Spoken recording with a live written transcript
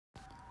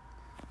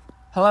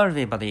Hello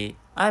everybody,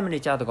 I'm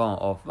Richard Gon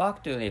of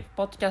Work to Live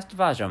podcast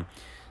version.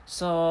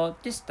 So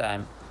this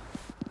time,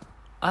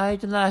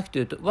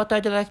 what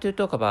I'd like to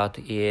talk about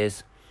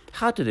is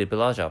how to do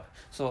blowjob.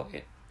 So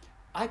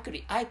I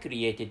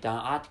created an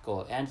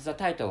article and the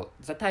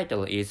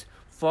title is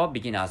for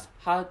beginners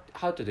how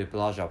to do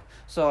blowjob.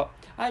 So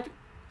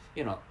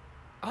you know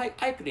I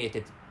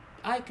created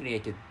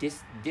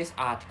this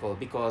article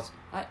because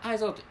I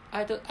thought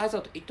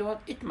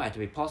it might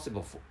be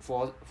possible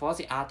for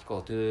the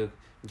article to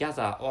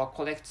gather or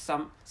collect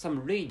some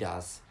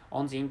readers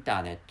on the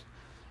internet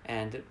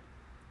and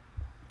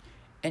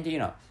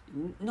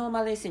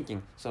normally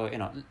thinking. So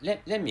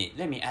let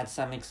me add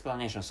some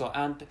explanation. So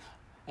and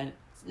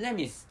let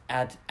me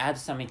add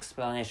some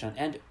explanation,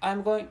 and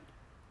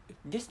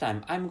this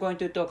time I'm going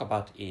to talk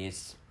about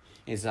is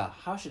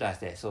how should I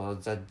say, so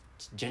the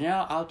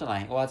general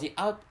outline or the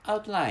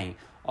outline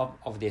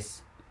of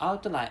this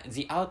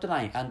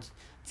outline and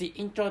the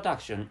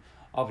introduction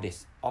of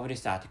this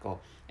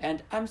article.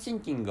 And I'm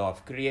thinking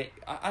of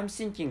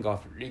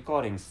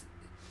recording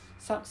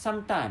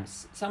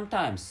sometimes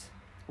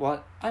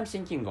well, I'm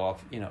thinking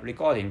of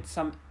recording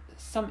some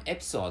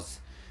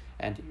episodes,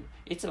 and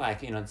it's like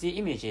the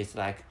image is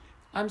like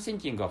I'm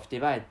thinking of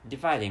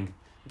dividing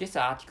this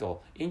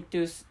article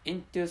into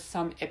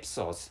some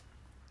episodes.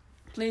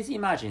 Please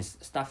imagine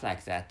stuff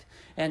like that.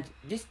 And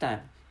this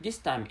time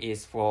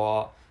is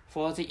for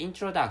the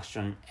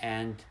introduction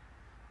and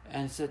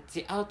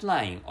the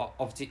outline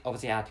of the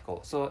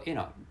article. So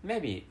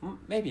maybe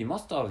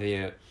most of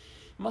you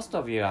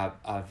are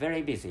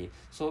very busy.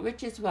 So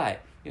which is why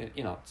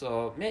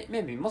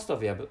maybe most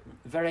of you are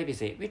very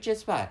busy. Which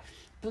is why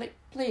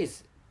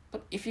please,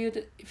 if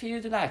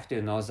you'd like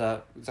to know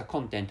the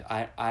content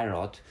I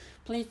wrote,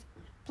 please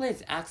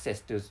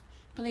access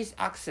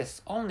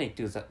only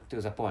to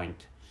the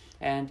point,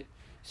 and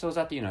so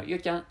that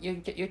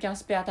you can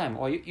spare time,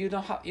 or you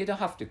don't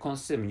have to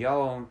consume your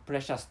own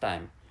precious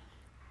time.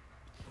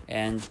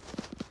 And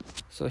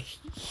so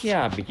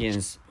here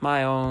begins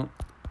my own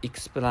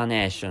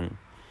explanation.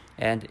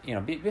 And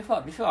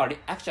before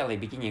actually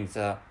beginning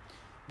the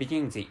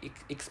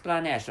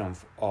explanation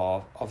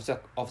of the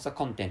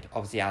content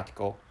of the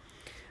article,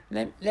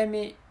 let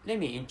me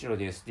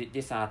introduce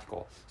this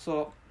article.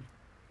 So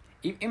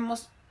in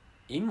most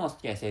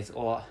cases,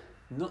 or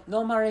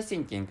normally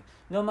thinking,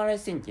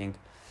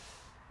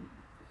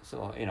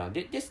 so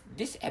this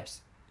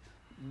apps,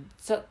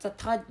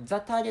 the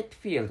target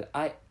field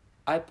I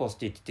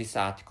posted this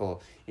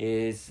article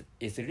is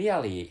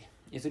really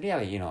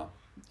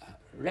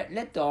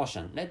red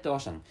ocean.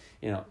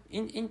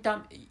 In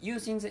term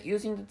using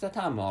the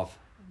term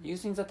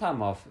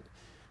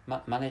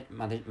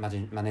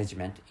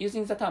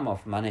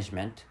of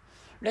management,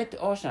 red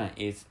ocean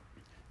is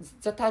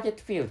the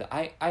target field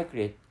I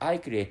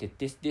created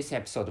this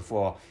episode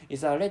for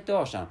is a red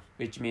ocean,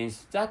 which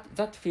means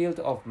that field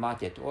of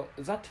market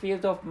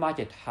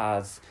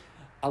has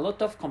a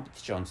lot of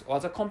competitions, or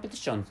the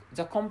competitions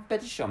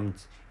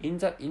in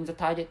the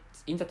target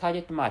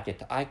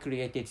market I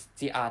created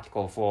the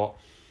article for.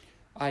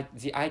 I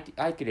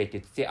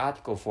created the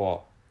article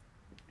for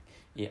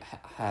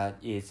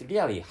is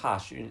really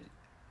harsh.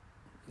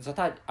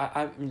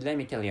 Let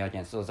me tell you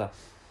again. So the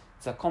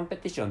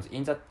competitions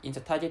in the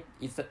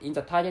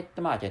target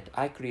market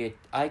I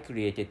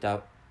created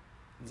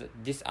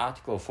this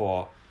article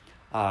for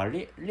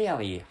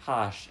really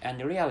harsh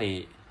and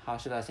really, how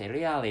should I say,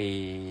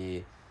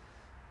 really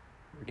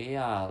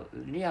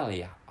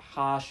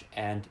harsh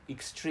and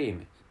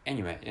extreme.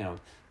 Anyway,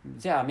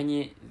 there are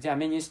many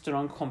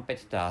strong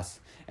competitors,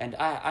 and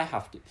I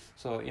have to,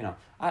 so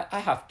I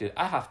have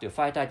to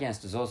fight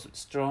against those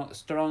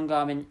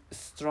stronger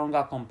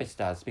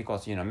competitors,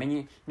 because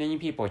many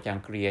people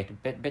can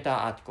create better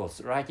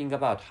articles writing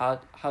about how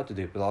to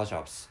do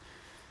blowjobs.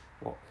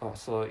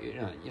 So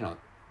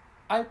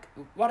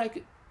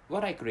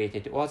what I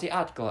created, or the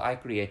article I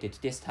created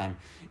this time,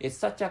 is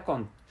such a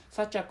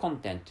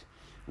content,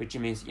 which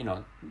means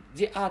the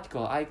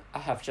article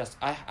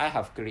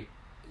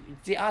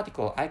the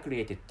article I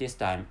created this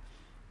time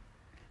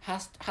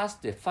has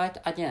to fight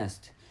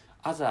against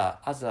other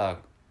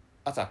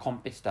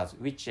competitors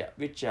which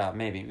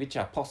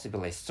are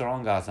possibly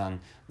stronger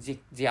than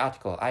the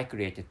article I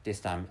created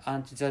this time.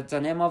 And the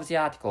name of the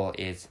article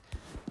is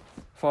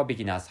For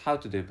Beginners, How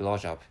to Do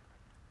Blowjob.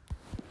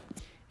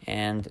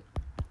 And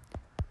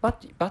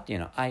but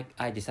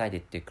I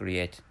decided to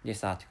create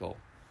this article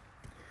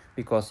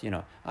because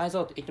I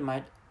thought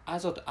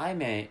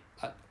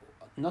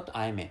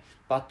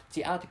but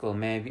the article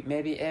may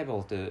be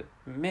able to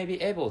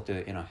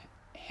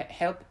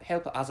help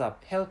other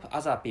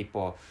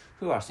people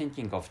who are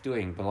thinking of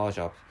doing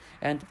blowjob.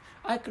 And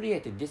I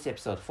created this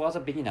episode for the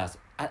beginners.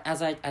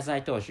 As I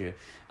told you,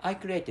 I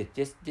created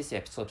this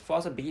episode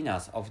for the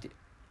beginners of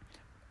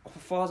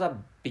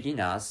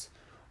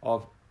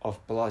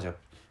blowjob,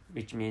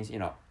 which means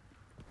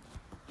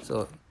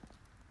so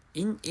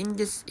in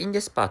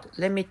this part,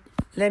 let me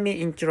let me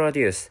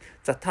introduce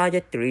the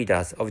target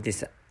readers of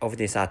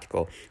this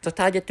article. The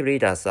target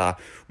readers are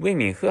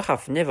women who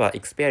have never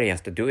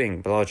experienced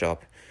doing blowjob,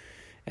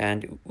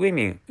 and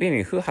women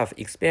who have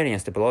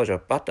experienced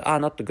blowjob but are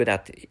not good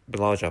at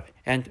blowjob,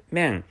 and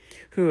men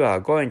who are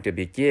going to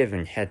be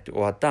given head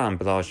or done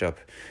blowjob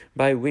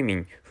by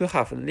women who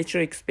have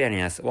little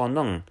experience or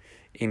none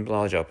in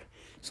blowjob.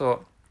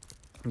 So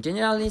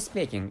generally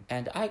speaking,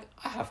 and I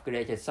have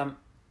created some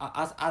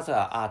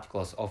other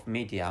articles of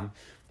Medium,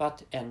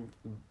 but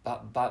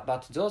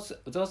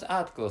those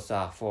articles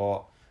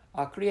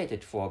are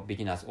created for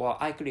beginners, or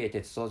I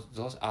created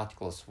those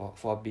articles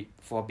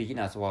for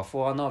beginners or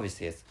for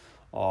novices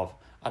of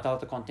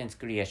adult content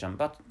creation.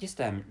 But this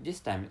time,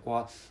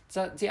 or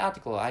the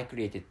article I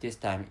created this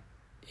time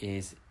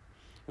is,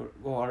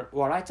 or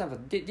right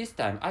this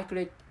time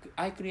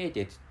I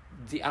created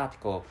the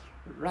article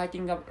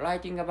writing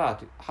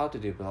about how to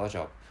do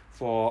blowjob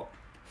for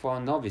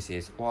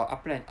novices or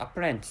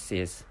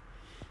apprentices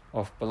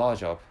of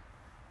blowjob.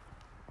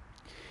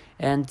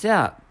 And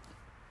there,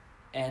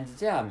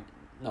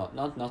 no,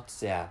 not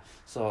there.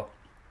 So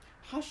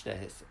how should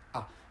I say?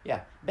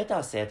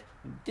 Better said,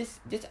 this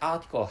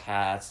article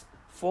has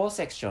 4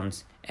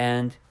 sections,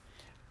 and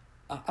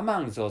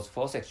among those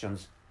 4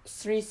 sections,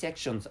 3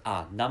 sections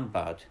are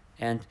numbered.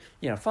 And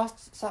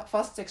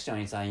first section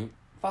is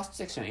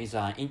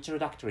an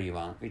introductory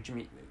one,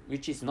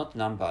 which is not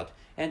numbered,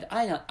 and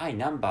I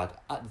numbered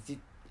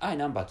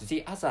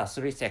the other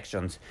 3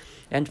 sections.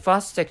 And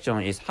first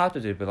section is how to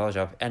do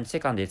blowjob, and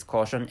second is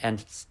caution,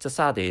 and the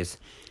third is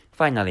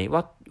finally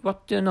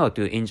what to know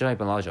to enjoy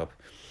blowjob.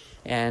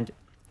 And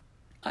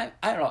I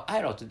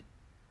wrote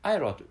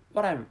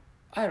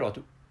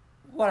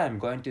what I'm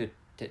going to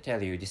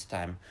tell you this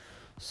time.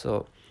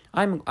 So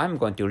I'm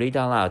going to read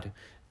aloud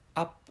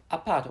a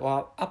part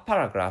or a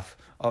paragraph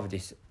of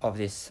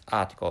this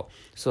article.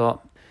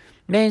 So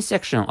main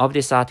section of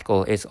this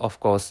article is, of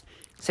course,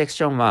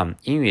 section 1,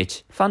 in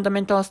which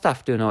fundamental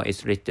stuff to know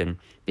is written.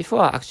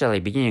 Before actually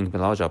beginning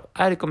blowjob,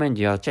 I recommend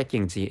you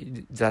checking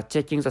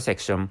the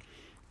section.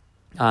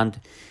 And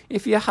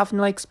if you have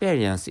no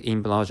experience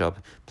in blowjob,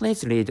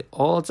 please read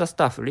all the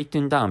stuff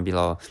written down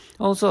below.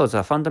 Also,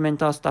 the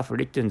fundamental stuff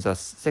written in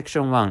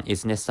section 1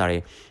 is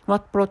necessary.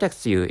 What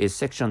protects you is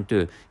section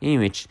 2, in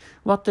which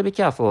what to be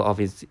careful of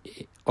is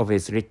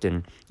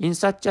written. In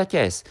such a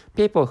case,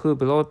 people who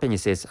blow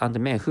penises and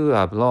men who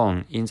are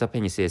blown in the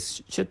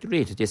penises should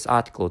read this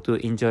article to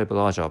enjoy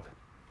blowjob.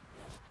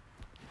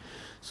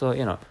 So,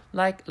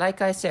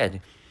 like I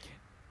said,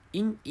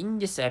 in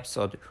this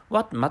episode,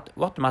 what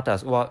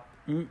matters, or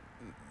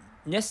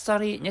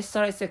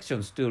necessary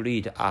sections to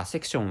read are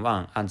section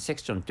 1 and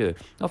section 2.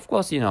 Of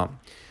course, I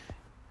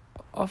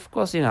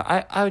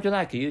would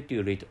like you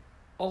to read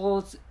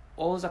all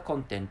the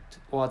content,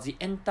 or the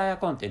entire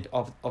content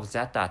of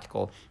that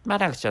article.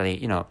 But actually,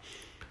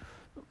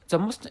 the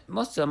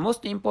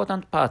most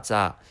important parts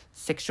are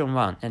section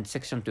 1 and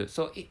section 2.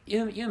 So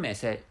you may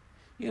say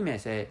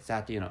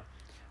that,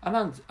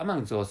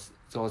 among those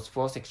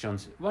 4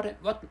 sections, what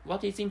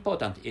is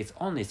important is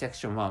only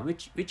section 1,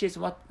 which is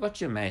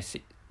what you may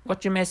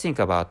think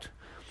about.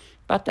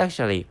 But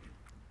actually,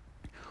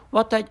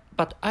 I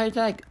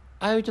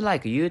would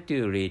like you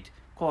to read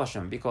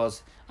caution,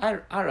 because I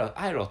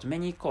wrote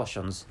many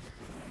cautions,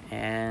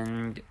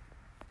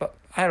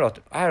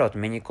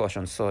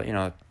 So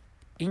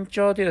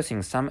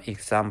introducing some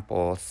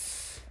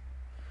examples.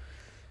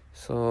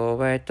 So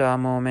wait a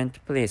moment,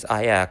 please.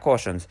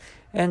 Cautions.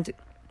 And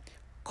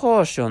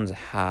cautions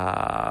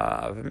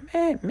have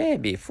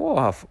maybe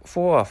 4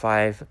 or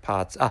 5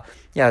 parts.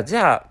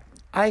 There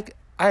I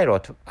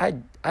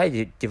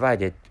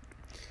divided.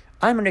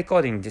 I'm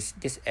recording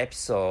this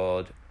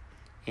episode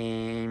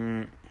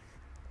on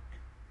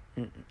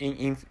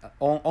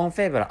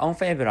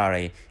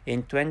February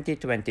in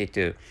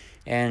 2022,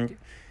 and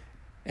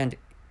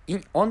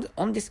on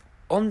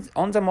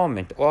the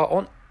moment,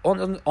 or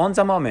on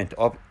the moment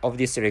of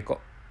this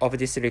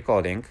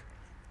recording,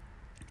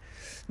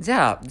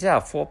 there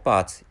are 4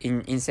 parts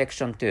in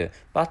section 2.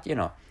 But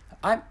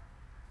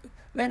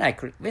when I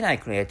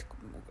create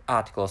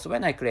articles, or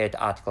when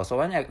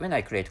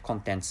I create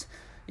contents,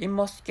 in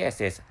most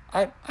cases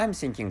I'm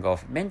thinking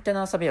of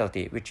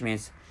maintenanceability, which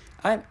means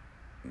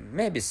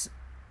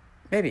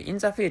maybe in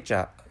the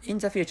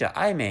future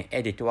I may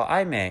edit, or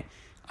I may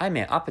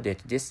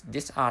update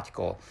this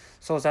article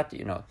so that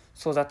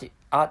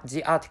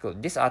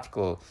this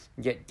article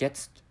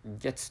gets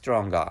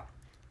stronger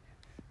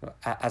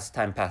as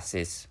time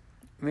passes,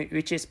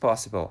 which is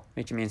possible.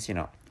 Which means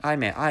I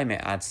may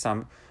add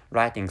some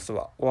writings,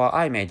 or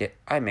I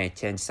may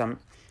change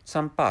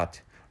some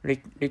part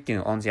written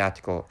on the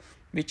article,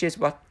 which is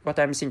what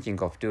I'm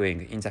thinking of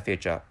doing in the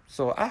future.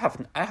 So I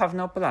have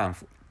no plan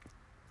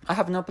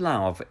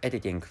of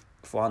editing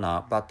for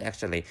now, but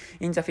actually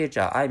in the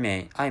future I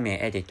may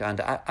edit, and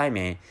I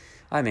may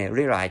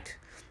rewrite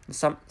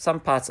some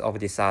parts of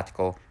this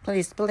article.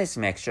 Please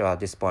make sure at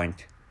this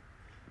point.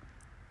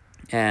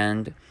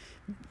 And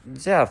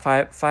there are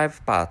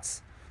five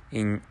parts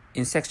in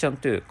section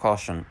 2,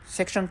 caution.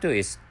 Section 2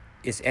 is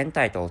is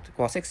entitled,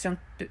 well, section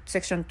 2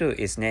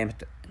 is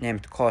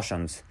named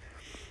cautions.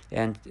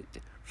 And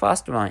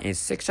first one is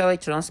sexually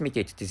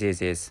transmitted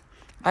diseases.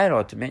 I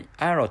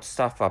wrote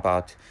stuff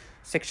about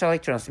sexually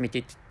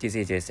transmitted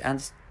diseases,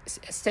 and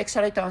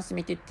sexually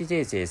transmitted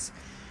diseases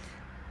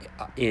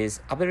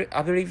is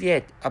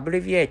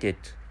abbreviated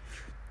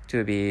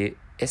to be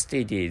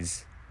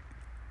STDs.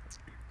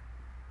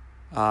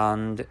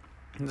 And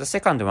the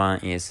second one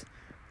is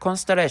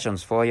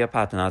considerations for your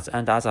partners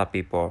and other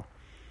people.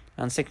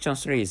 And section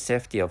 3 is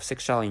safety of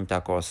sexual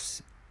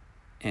intercourse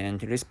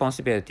and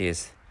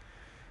responsibilities.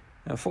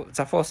 The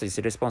fourth is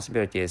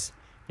responsibilities,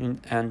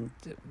 and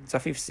the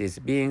fifth is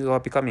being or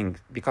becoming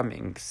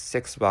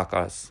sex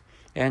workers.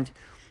 And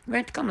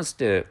when it comes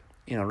to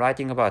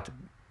writing about,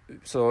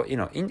 so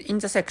in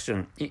the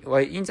section,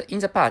 in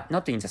the part,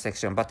 not in the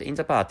section, but in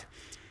the part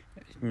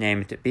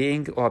named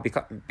being or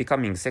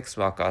becoming sex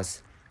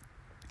workers,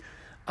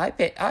 I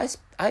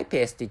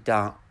pasted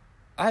the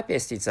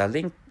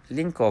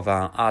link of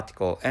an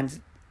article, and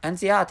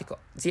the article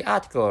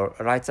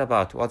writes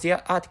about, or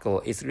the article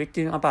is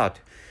written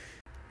about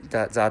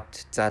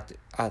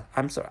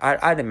I'm sorry,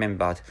 I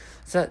remembered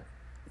the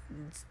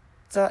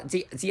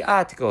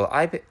article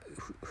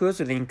whose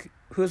link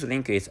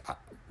is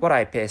what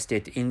I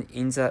pasted in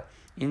the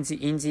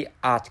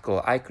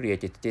article I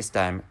created this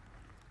time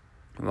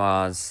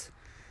was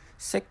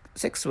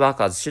sex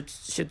workers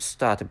should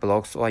start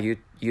blogs or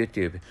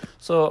YouTube.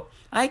 So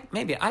I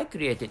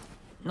created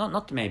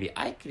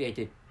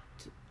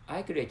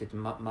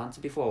months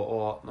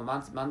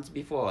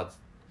before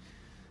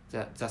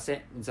the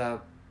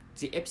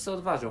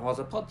episode version or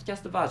the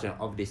podcast version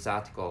of this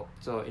article.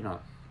 So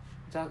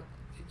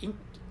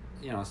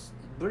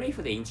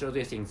briefly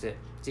introducing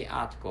the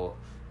article,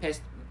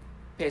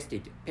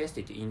 pasted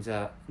in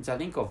the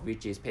link of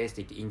which is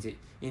pasted in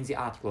the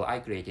article I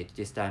created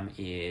this time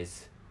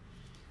is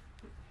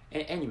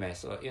anyway.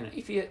 So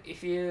if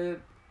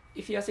you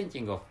are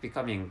thinking of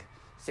becoming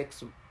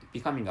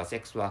a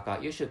sex worker,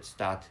 you should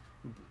start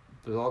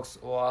blogs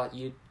or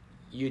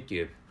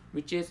YouTube,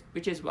 which is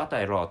what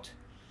I wrote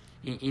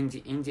in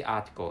the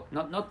article.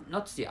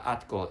 Not the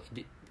article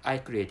I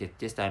created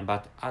this time,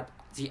 but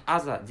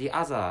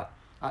another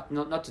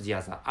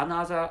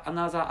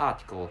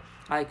article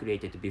I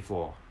created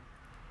before.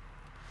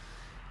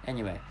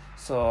 Anyway,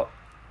 so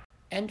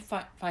and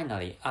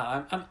finally,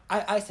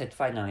 I said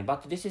finally,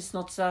 but this is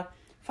not the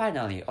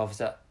finally of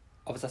the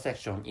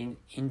section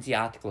in the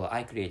article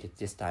I created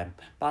this time,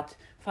 but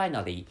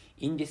finally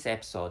in this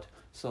episode.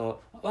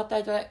 So what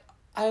I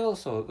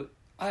also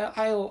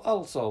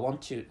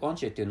want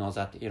you to know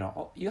that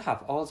you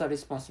have all the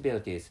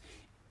responsibilities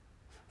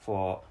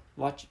for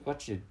what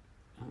you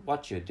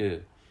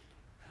do,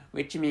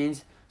 which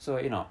means, so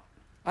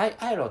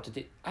I wrote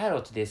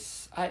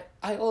this. I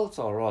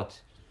also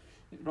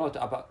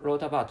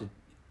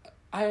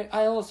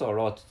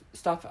wrote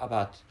stuff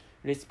about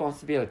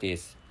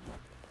responsibilities,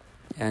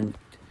 and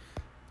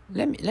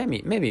let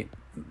me maybe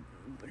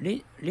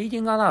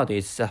reading aloud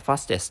is the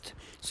fastest.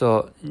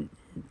 So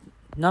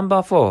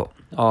number four,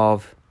 the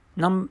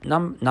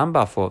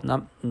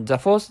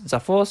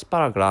fourth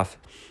paragraph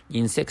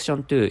in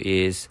section 2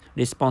 is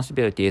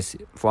responsibilities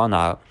for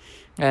now,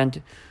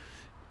 and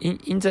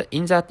in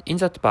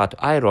that part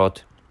I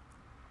wrote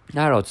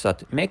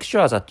that make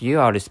sure that you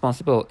are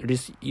responsible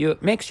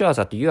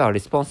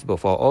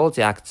for all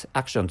the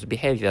actions,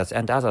 behaviors,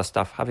 and other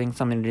stuff having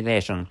some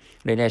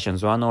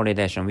relations or no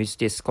relation with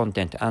this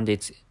content and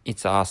its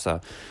author.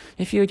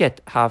 If you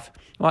have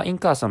or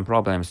incur some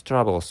problems,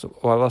 troubles,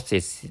 or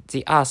losses,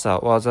 the author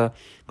or the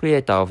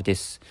creator of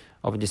this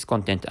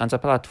content and the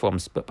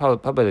platforms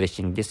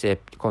publishing this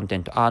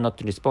content are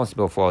not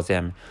responsible for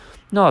them.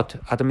 Not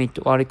admit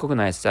or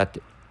recognize that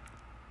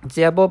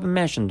the above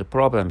mentioned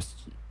problems,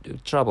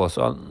 troubles,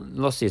 or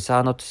losses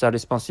are not the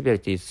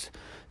responsibilities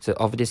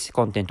of this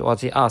content or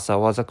the author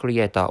or the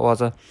creator or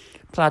the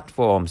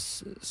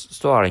platforms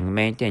storing,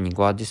 maintaining,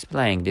 or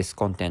displaying this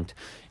content.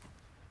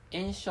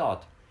 In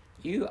short,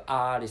 you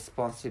are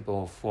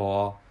responsible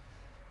for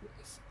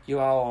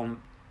your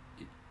own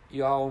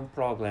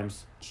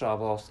problems,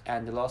 troubles,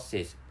 and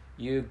losses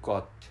you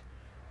got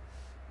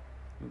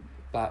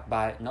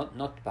by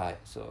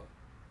so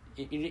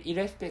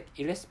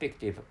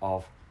irrespective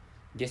of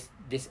this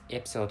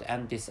episode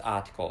and this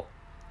article,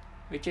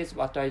 which is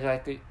what I'd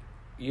like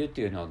you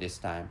to know this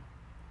time.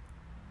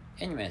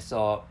 Anyway,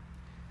 so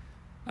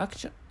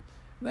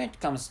when it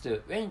comes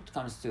to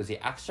the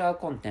actual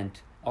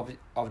content of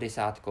this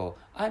article,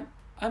 I'm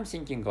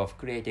thinking of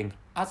creating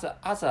other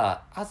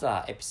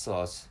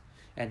episodes,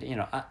 and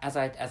as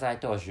I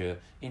told you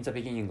in the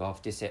beginning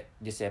of this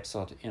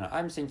episode,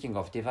 I'm thinking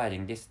of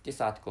dividing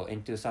this article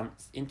into some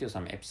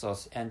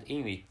episodes, and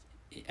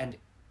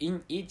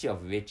in each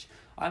of which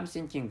I'm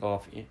thinking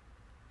of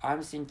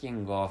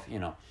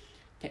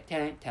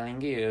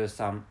telling you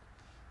some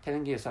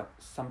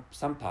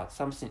part,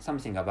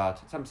 something about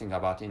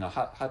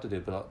how to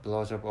do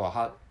blowjob, or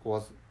how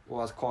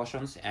was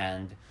cautions,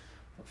 and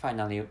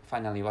finally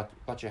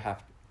what you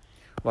have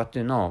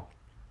to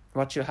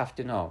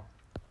know.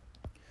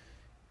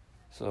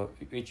 So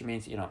which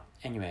means,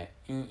 anyway,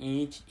 in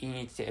each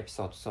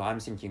episode, so I'm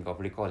thinking of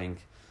recording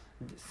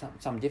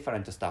some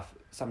different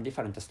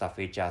stuff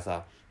each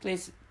other.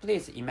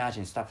 Please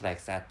imagine stuff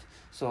like that.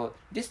 So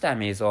this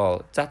time is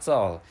all. That's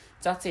all.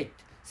 That's it.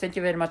 Thank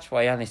you very much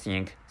for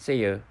listening. See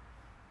you.